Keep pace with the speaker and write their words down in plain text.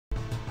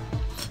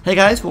Hey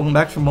guys, welcome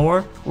back for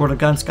more World of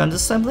Guns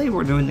Disassembly.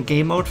 We're doing the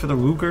game mode for the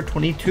Ruger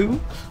 22.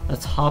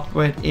 Let's hop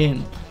right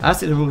in.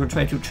 Actually, the Ruger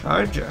 22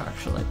 Charger,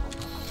 actually.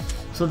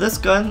 So this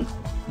gun,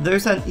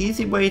 there's an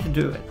easy way to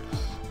do it.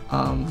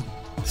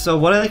 So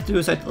what I like to do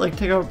is I like to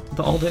take out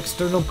all the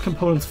external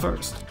components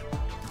first.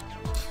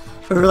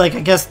 Or like,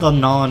 I guess the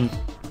non-action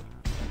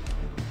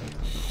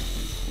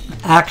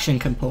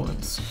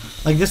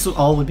components. Like this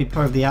all would be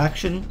part of the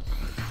action.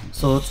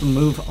 So let's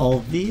remove all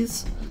of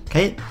these.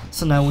 Okay,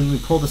 so now when we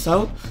pull this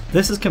out,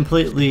 this is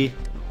completely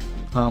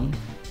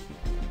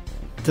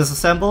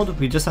disassembled.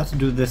 We just have to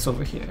do this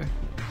over here.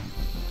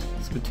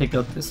 So we take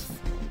out this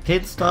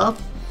hit stop.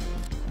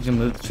 We can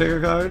move the trigger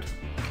guard.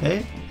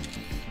 Okay,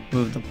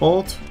 move the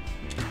bolt.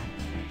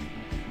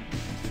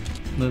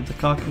 Move the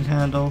cocking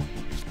handle.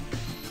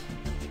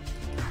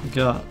 We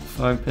got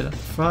firing pin at the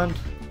front.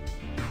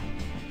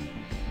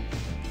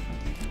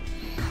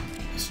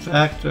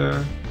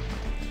 Extractor.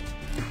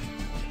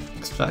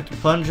 Extractor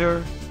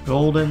plunger.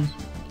 Golden.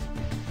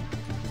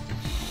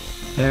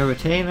 Air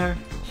retainer.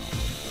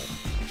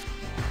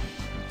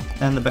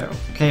 And the barrel.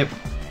 Okay.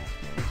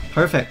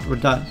 Perfect. We're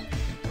done.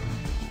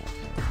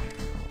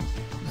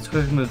 Let's go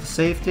ahead and move the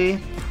safety.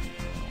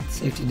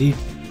 Safety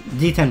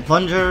D10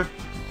 plunger.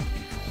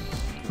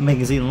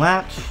 Magazine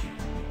latch.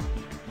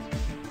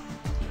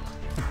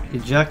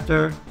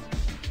 Ejector.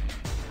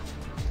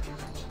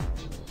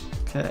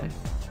 Okay.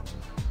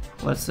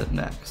 What's it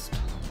next?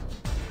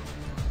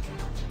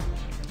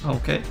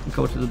 Okay,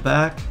 go to the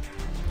back,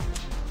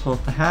 pull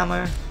up the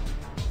hammer,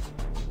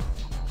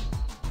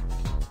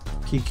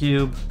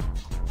 P-cube,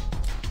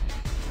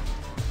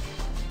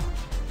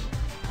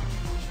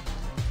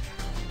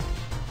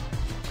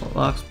 bolt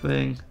lock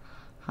spring,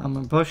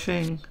 hammer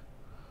bushing,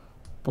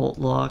 bolt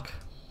lock.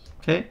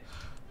 Okay,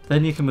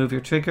 then you can move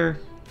your trigger,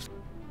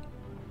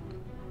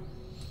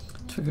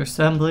 trigger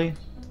assembly.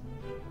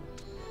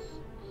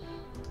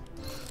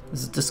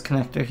 There's a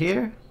disconnector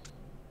here.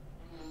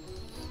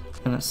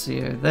 And a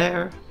sear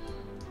there.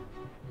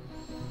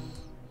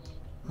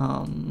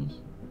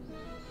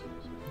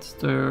 Is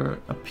there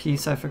a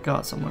piece I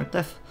forgot somewhere?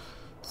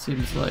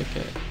 Seems like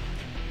it.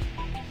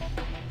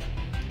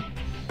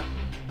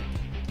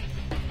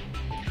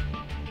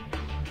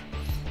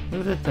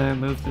 Move it there,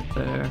 moved it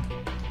there.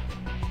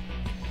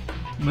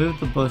 Move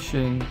the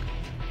bushing.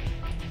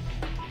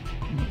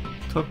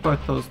 Took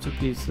apart those two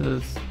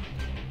pieces.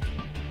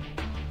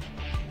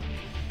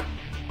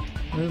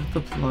 Move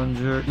the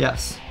plunger.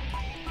 Yes.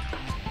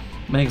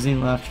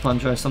 Magazine latch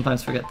plunger, I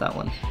sometimes forget that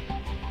one.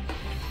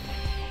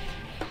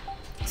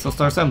 So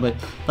start assembly.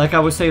 Like I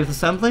would say with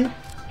assembly,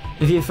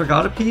 if you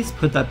forgot a piece,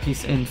 put that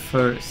piece in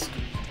first.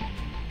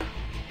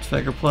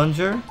 Trigger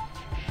plunger.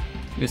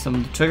 Use some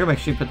of the trigger, make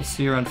sure you put the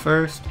sear on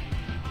first.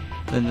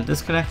 Then the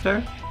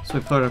disconnector. So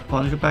we put our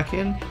plunger back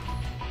in.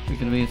 We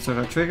can reinsert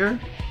our trigger.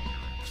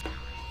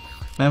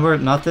 Remember,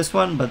 not this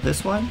one, but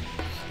this one.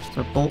 It's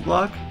our bolt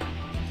lock.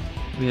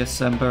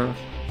 Reassemble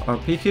our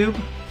P-cube.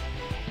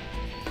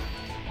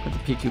 Put the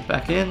P-cube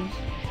back in.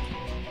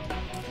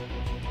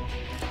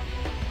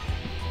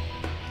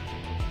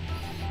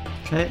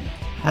 Okay,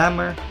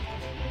 hammer.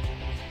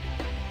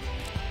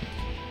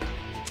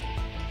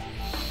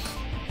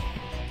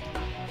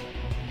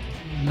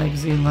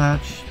 Magazine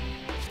latch.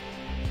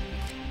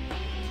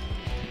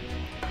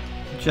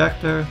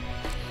 Ejector.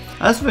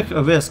 I just took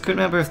a risk. Couldn't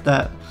remember if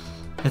that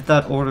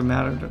order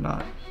mattered or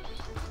not.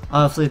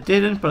 Honestly, it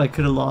didn't, but I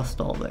could have lost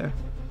all there.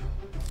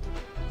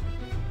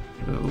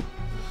 Ooh.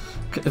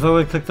 If I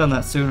would have clicked on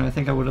that sooner, I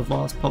think I would have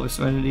lost probably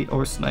Serenity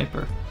or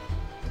Sniper.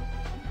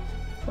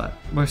 But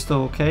we're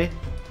still okay.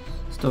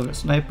 Still got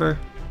Sniper.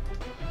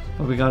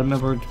 But we gotta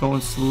remember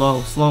going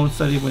slow. Slow and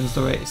steady wins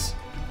the race.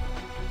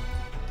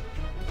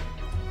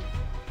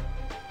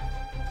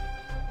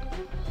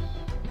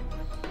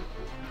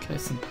 Okay,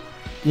 so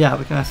yeah,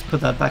 we can actually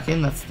put that back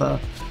in. That's the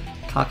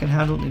cocking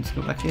handle. It needs to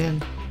go back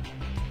in.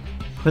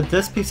 Put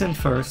this piece in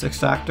first.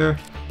 Extractor,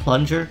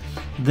 plunger,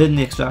 then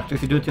the extractor.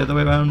 If you do it the other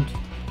way around,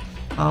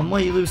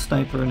 well, you lose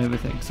Sniper and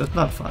everything, so it's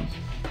not fun.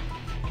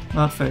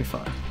 Not very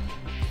fun.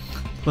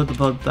 Put the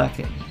bolt back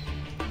in.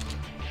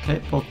 Okay,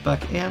 bolt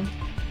back in.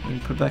 We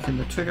put back in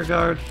the trigger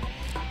guard.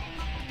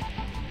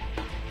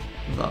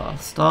 The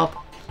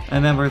stop.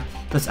 And remember,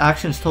 this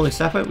action is totally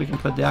separate. We can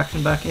put the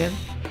action back in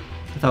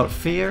without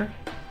fear.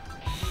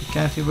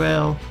 Canty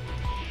rail.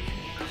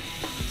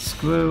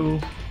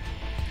 Screw.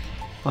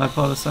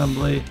 Bipod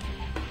assembly.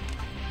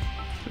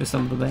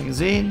 Reassemble the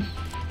magazine.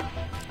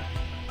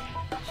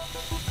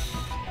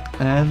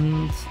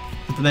 And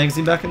put the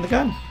magazine back in the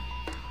gun.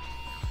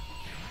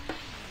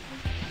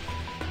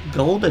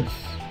 Golden.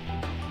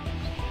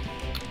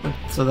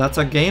 So that's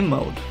our game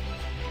mode.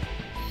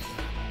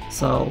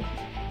 So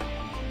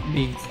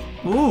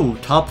ooh,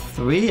 top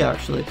 3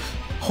 actually.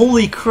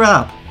 Holy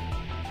crap!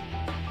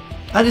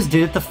 I just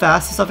did it the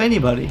fastest of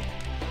anybody.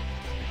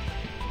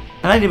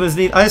 And I didn't even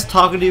need. I was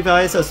talking to you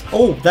guys as,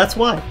 oh, that's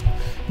why.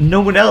 No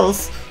one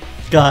else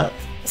got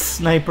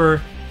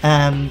Sniper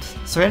and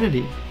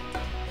Serenity.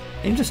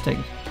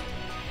 Interesting.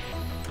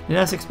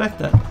 Didn't expect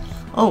that.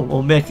 Oh,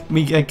 we'll make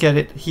me get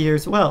it here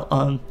as well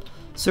on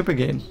Super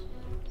Game.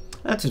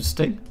 That's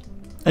interesting.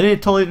 I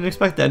totally didn't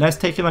expect that. Nice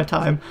taking my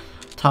time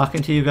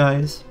talking to you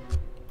guys.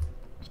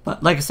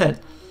 But like I said,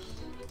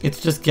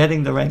 it's just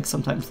getting the rank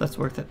sometimes that's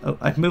worth it. Oh,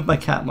 I've moved my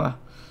camera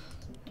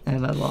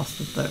and I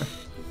lost it there.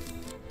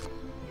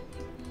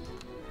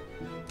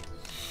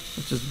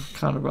 Which is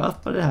kind of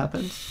rough, but it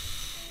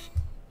happens.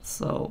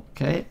 So,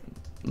 okay.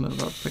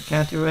 Move up the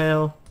canty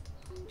rail.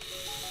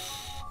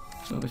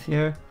 Move it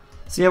here.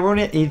 So yeah, we're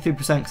only at 83%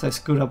 because I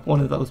screwed up one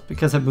of those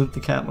because I moved the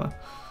camera.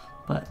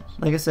 But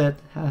like I said,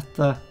 have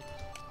to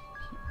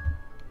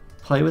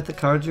play with the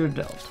cards you're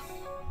dealt.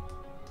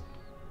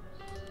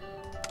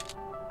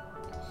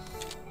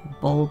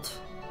 Bolt.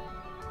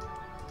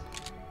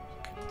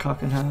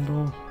 Cock and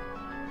handle.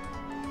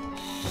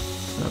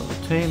 So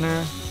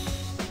retainer.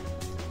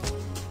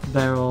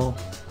 Barrel.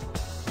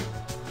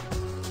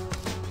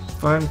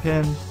 Firing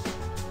pin.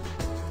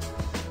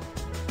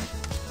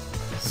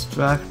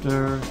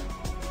 Extractor.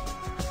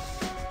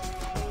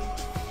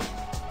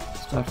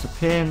 Extractor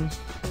pin.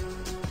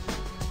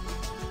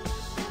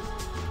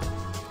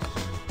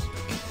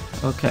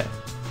 Okay.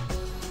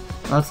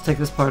 Let's take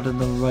this part in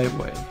the right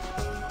way.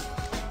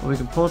 We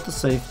can pull it to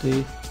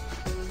safety.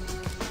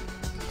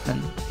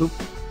 And oop,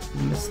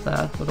 missed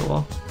that, but oh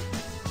well.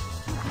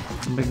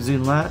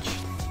 Magazine latch.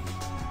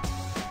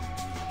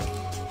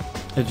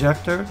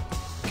 Ejector.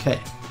 Okay.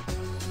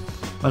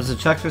 Once the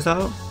ejector's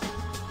out,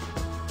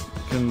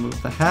 you can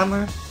move the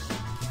hammer.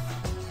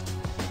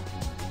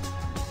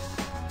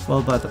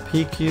 Followed by the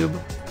P cube.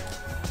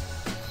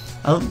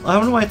 I don't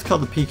know why it's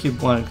called the P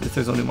cube 1 if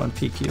there's only one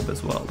P cube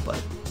as well, but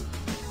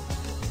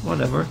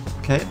whatever.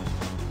 Okay.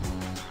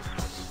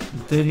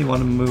 Then you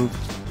want to move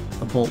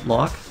the bolt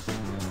lock.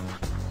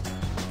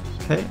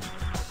 Okay.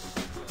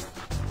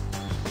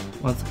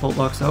 Once the bolt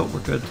lock's out,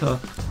 we're good to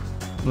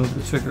move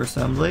the trigger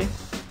assembly.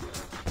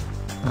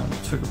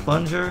 The trigger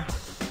plunger.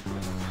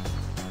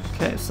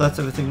 Okay, so that's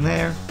everything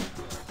there.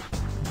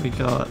 We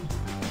got,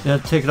 you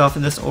have to take it off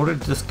in this order,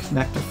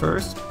 disconnector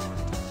first.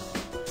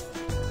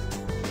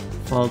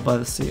 Followed by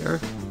the sear.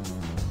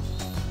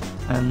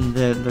 And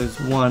then there's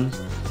one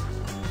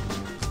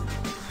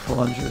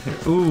plunger here.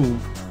 Ooh,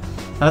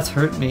 that's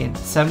hurt me.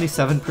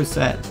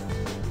 77%.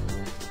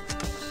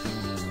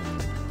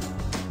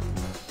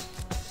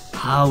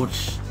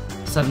 Ouch.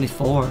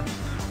 74.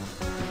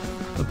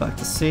 Go back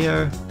to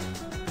sear.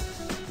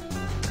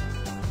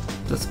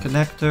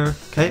 Disconnector.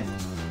 Okay.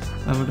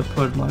 I'm going to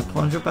put my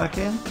plunger back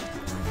in.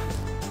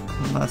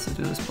 And lastly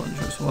do this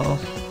plunger as well.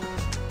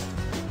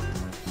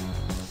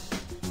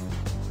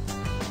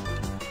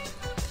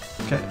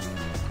 Okay.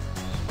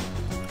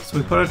 So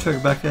we put our trigger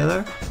back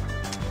together.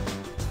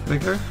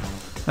 Trigger.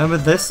 Remember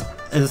this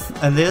is,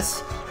 and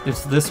this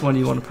is this one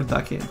you want to put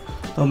back in.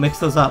 Don't mix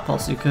those up,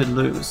 else you could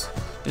lose.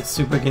 It's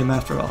Super Game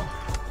after all.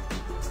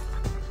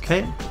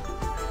 Okay.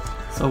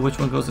 So which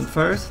one goes in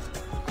first?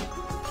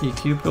 P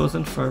cube goes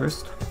in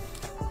first.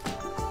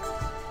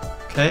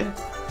 Okay.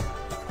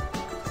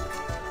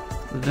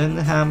 Then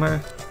the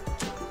hammer.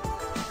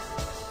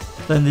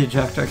 Then the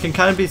ejector. It can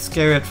kind of be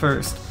scary at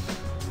first,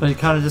 but you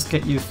kind of just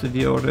get used to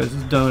the order.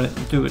 Just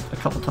do it a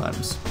couple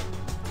times.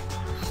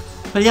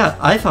 But yeah,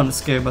 I found it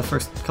scary the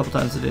first couple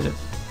times I did it.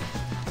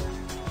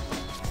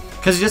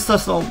 Because you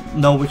just don't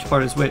know which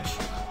part is which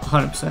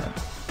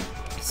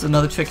 100%. It's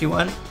another tricky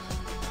one.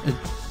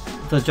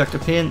 The ejector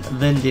pin,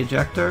 then the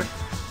ejector,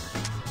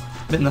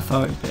 then the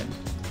firing pin.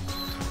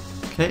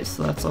 Okay,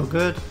 so that's all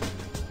good.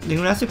 You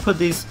can actually put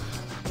these...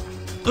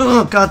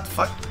 Oh god,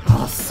 fuck.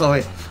 Oh,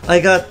 sorry. I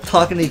got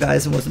talking to you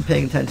guys and wasn't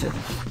paying attention.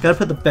 Gotta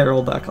put the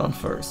barrel back on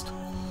first.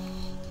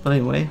 But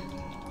anyway.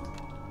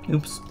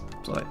 Oops.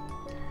 Sorry.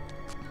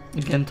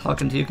 Again,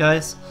 talking to you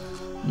guys.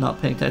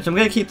 Not paying attention. I'm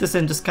gonna keep this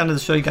in just kind of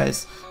to show you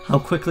guys how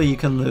quickly you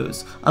can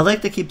lose. I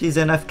like to keep these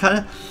in. I've kind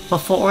of...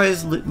 Before I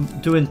was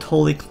doing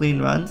totally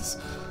clean runs.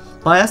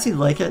 But I actually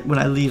like it when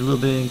I leave a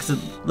little bit in because it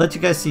lets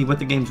you guys see what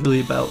the game's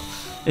really about.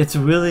 It's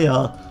really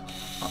a...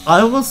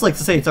 I almost like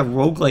to say it's a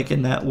roguelike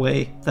in that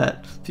way,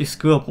 that if you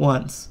screw up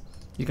once,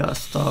 you gotta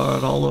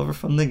start all over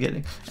from the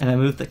beginning. And I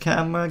moved the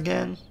camera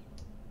again.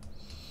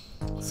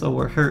 So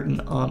we're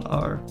hurting on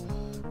our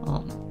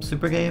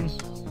Super Game.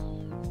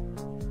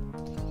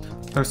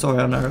 Or sorry,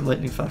 on our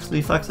lightning flex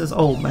reflexes.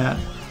 Oh man,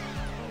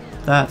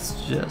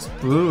 that's just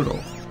brutal.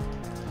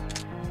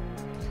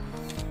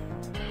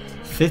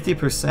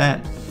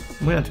 50%.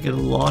 I'm gonna have to get a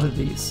lot of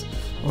these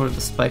in order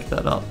to spike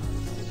that up.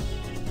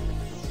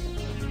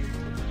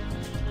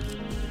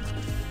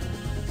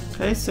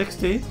 Okay,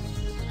 60.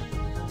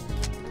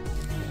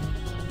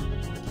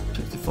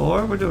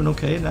 64, we're doing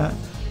okay now.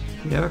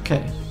 Yeah,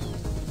 okay.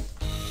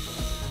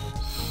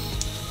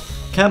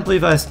 Can't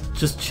believe I was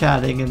just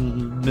chatting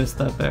and missed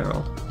that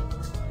barrel.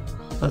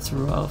 That's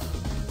rough.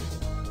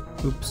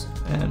 Oops,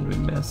 and we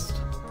missed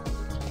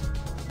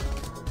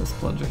this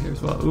plunger here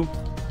as well. Oop.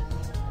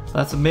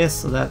 That's a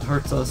miss, so that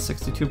hurts us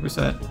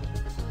 62%.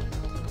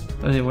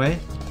 But anyway.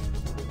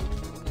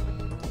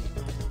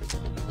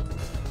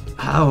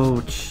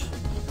 Ouch.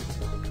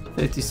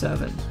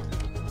 57.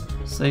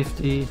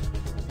 Safety.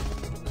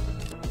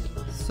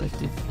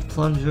 safety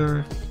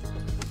plunger,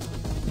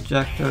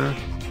 ejector.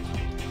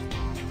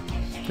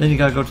 Then you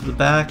gotta go to the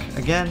back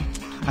again,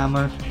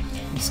 hammer.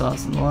 You saw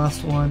us in the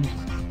last one.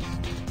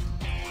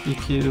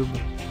 E-cube.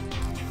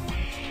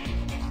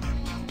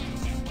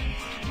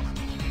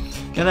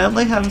 Again, I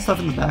like having stuff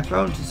in the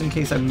background just in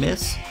case I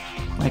miss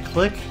my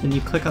click. Then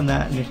you click on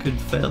that and it could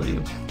fail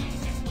you.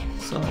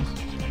 So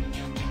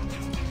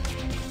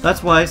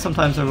that's why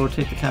sometimes I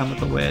rotate the camera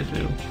the way I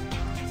do,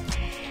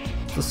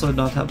 just so I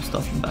don't have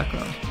stuff in the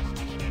background.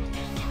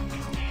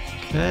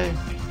 Okay,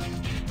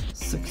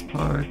 6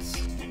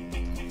 parts,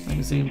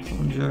 magazine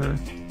plunger,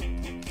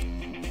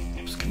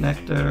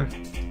 connector,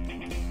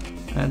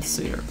 and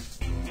sear.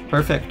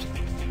 Perfect.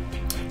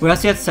 We're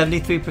actually at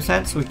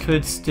 73%, so we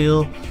could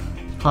still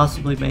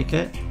possibly make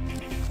it.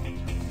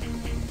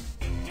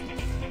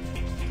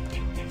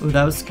 Ooh,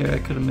 that was scary. I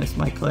could have missed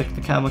my click.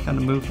 The camera kind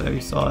of moved there,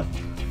 you saw it.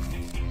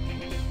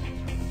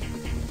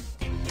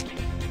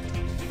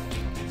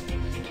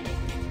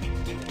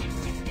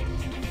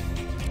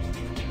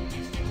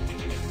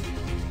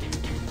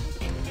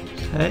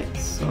 Okay,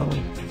 so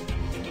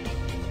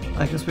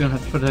I guess we don't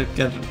have to put it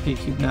together the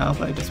P-cube now,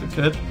 but I guess we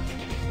could.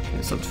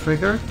 Okay, so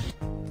trigger.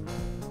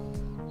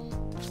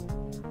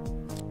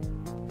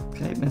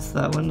 Okay, missed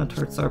that one. That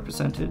hurts our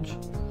percentage.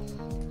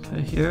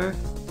 Okay, here.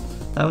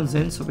 That one's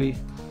in, so we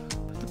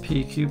put the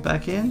P-cube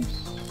back in.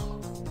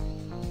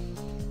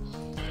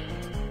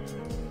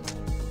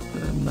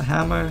 Then the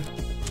hammer.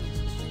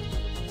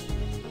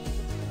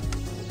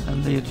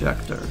 And the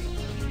ejector.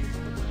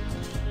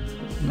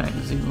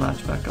 Magazine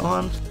latch back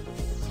on.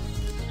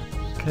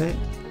 Okay.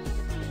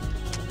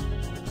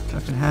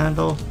 Chuck and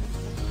handle.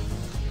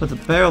 Put the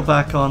barrel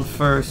back on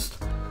first,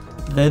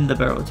 then the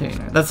barrel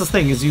retainer. That's the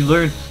thing, is you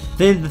learn.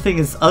 Then the thing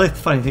is, other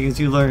funny thing is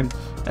you learn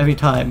every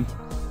time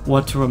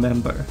what to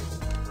remember.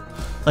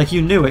 Like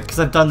you knew it, because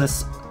I've done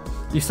this.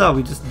 You saw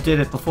we just did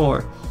it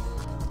before.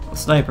 A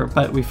sniper,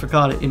 but we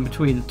forgot it in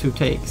between the 2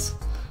 takes.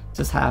 It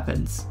just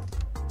happens.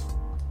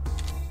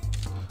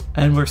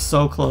 And we're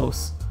so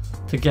close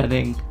to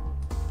getting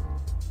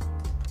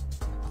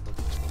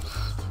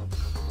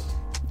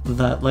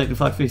that lightning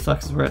flash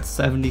reflexes. We're at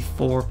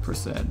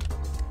 74%.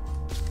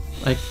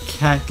 I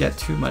can't get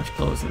too much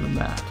closer than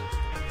that.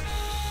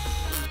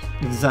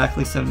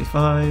 Exactly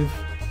 75.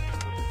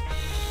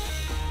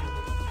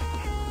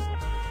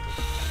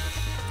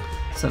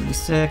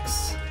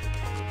 76.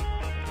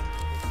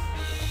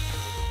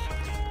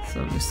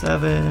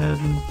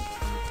 77.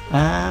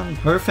 And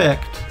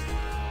perfect.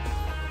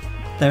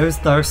 There's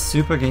our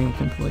super game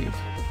complete.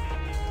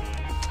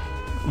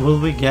 Will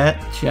we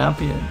get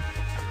champion?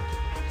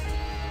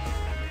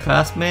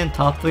 Craftsman,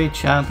 top 3,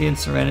 champion,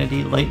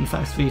 serenity, light and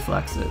fast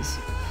reflexes.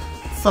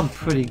 Some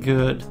pretty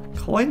good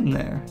coin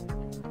there.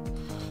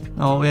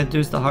 Now all we have to do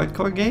is the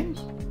hardcore game.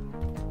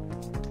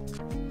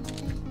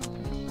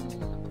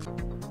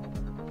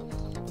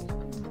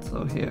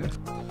 So here,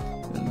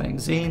 the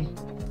magazine.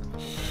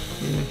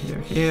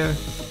 Here.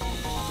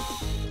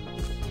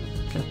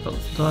 Get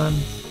both done.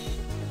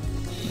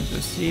 The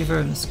receiver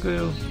and the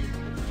screw.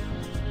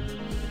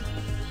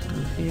 Go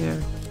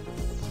here.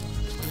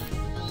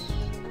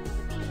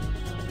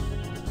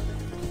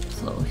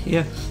 So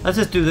here, let's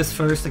just do this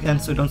first again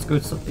so we don't screw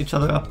each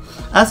other up.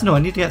 As no, I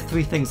need to get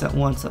 3 things at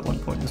once at one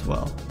point as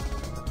well.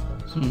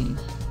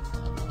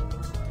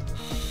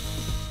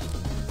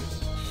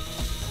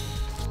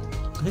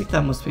 I think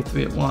that must be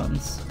 3 at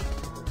once.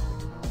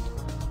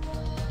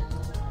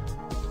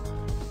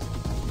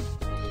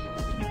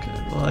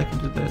 Okay, well I can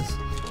do this.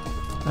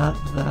 That,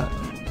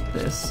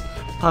 this.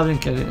 Probably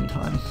didn't get it in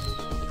time.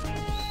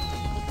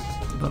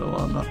 But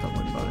well, I'm not that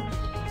worried about it.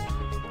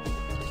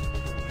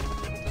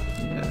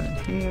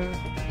 Here,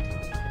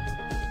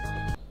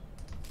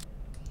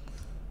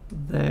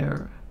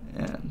 there,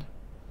 and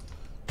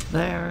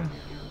there.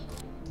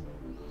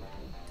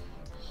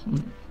 I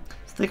was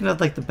thinking of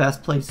like the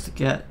best place to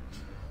get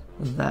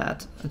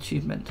that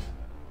achievement.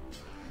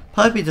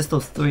 Probably just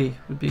those 3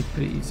 would be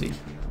pretty easy.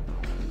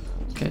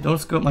 Okay, don't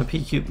screw up my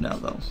P-cube now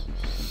though.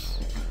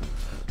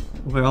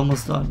 We're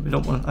almost done. I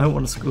don't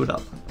want to screw it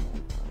up.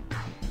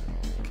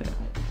 Okay.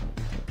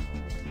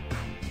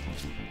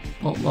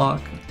 Bolt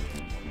lock.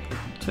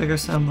 Trigger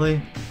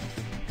assembly.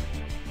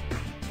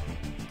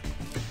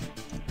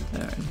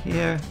 There and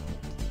here.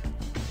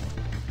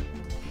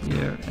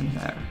 Here and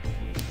there.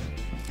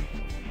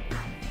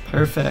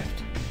 Perfect.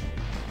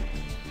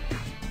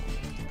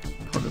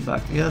 Put it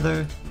back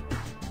together.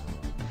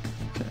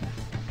 Okay.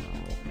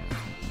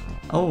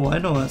 Oh, I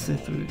know what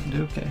we can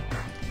do. Okay.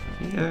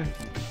 Here,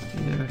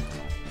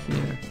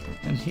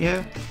 and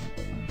here.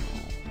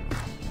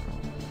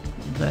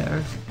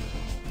 There.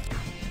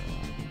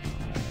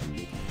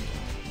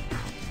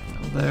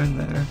 There and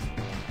there.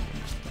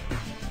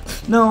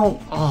 No!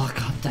 Oh,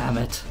 god damn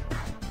it.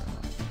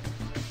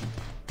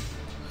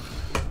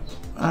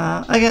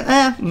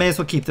 May as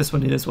well keep this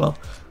one in as well.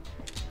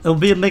 It'll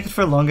make it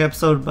for a longer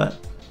episode, but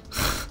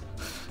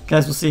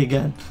guys, we'll see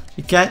again.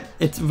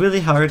 It's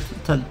really hard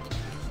to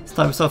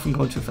stop yourself from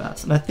going too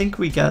fast, and I think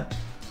we get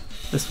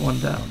this one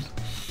down.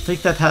 I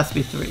think that has to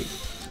be 3.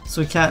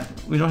 So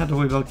we don't have to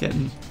worry about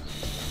getting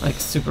like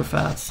super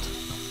fast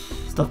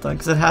stuff done,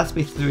 because it has to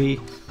be 3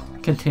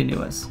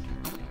 continuous.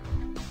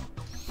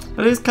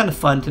 But it is kind of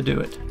fun to do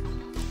it.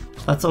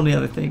 That's the only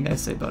other thing I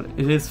say about it.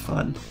 It is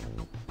fun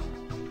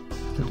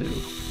to do.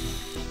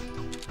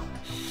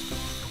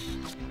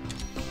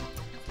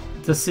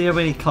 To see how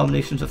many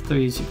combinations of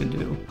 3s you can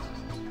do.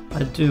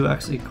 I do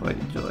actually quite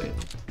enjoy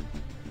it.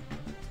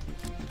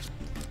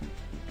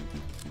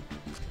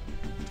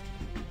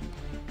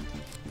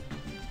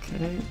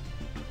 Okay.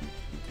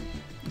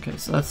 Okay,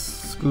 so that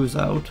screws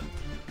out.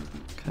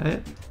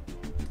 Okay.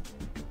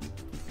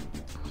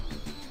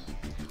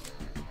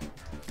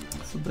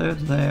 So they're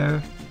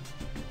there.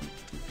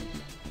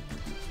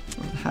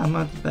 Hammer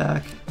at the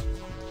back.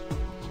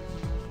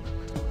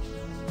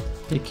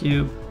 A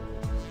cube.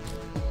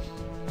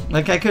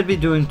 Like, I could be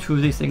doing 2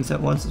 of these things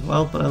at once as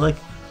well, but I like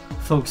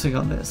focusing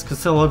on this, because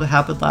so what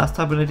happened last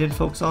time when I didn't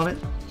focus on it?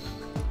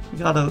 We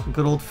got a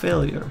good old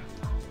failure.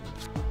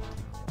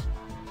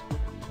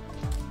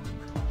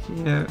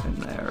 Here and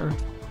there.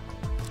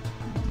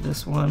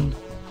 This one.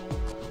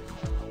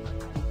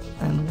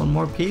 And one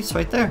more piece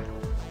right there.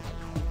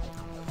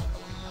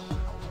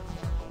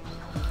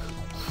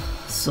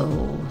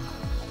 So,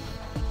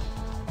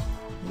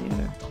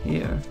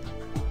 here,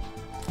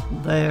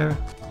 there.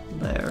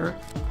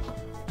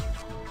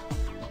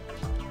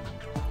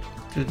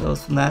 Do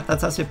those from that.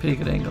 That's actually a pretty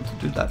good angle to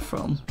do that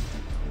from.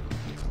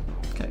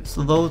 Okay,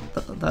 so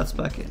that's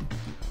back in.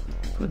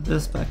 Put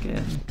this back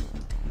in.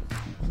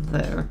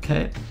 There,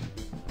 okay.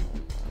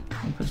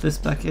 And put this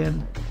back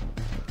in.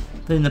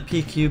 Then the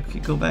P cube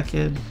can go back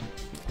in.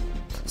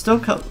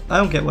 Still, I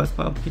don't get what's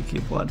about P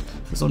cube 1.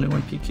 There's only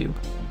 1 P cube.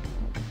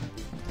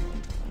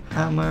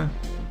 Hammer.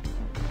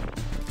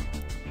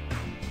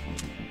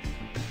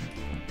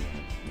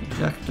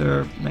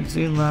 Ejector,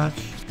 magazine latch.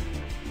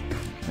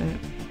 Okay.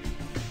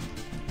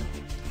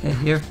 Okay,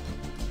 here.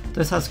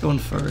 This has to go in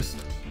first.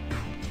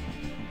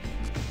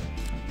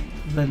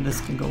 Then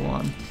this can go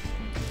on.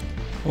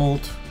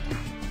 Bolt.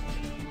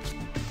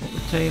 Bolt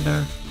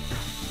retainer.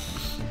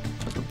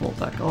 Put the bolt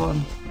back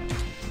on.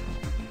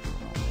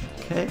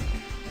 Okay.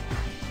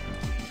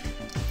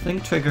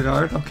 Thing trigger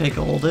guard. Okay,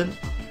 golden.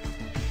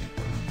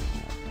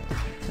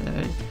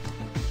 Okay.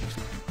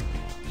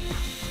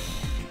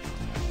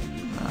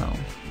 Now.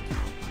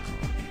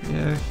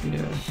 Here,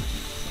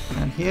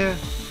 and here.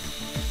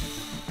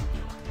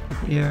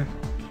 Here.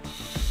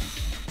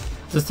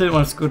 Just didn't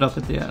want to screw it up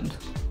at the end.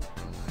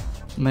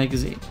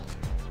 Magazine.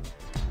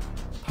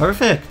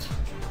 Perfect!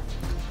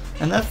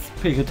 And that's a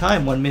pretty good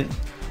time, 1 minute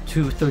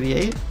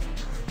 2:38.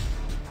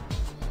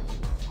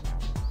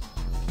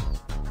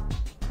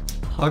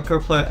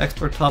 Hardcore player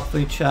expert top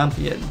 3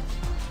 champion.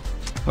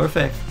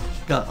 Perfect.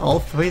 Got all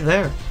 3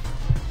 there.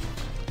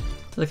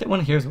 Did I get one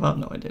here as well?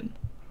 No, I didn't.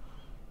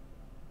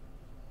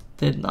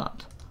 Did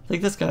not. I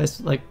think this guy's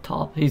like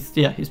top. He's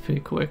pretty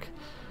quick.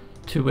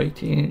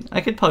 2:18. I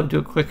could probably do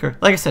it quicker.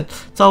 Like I said,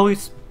 it's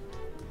always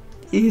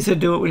easy to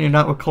do it when you're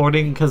not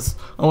recording, because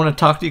I want to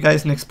talk to you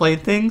guys and explain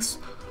things.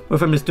 Or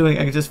if I'm just doing it,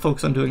 I can just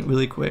focus on doing it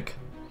really quick.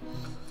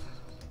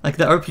 Like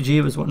the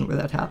RPG was one where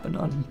that happened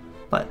on.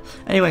 But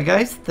anyway,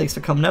 guys, thanks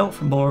for coming out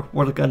for more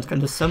World of Guns Gun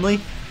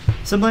Disassembly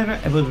Simulator,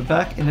 and we'll be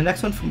back in the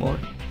next one for more.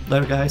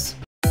 Later, guys.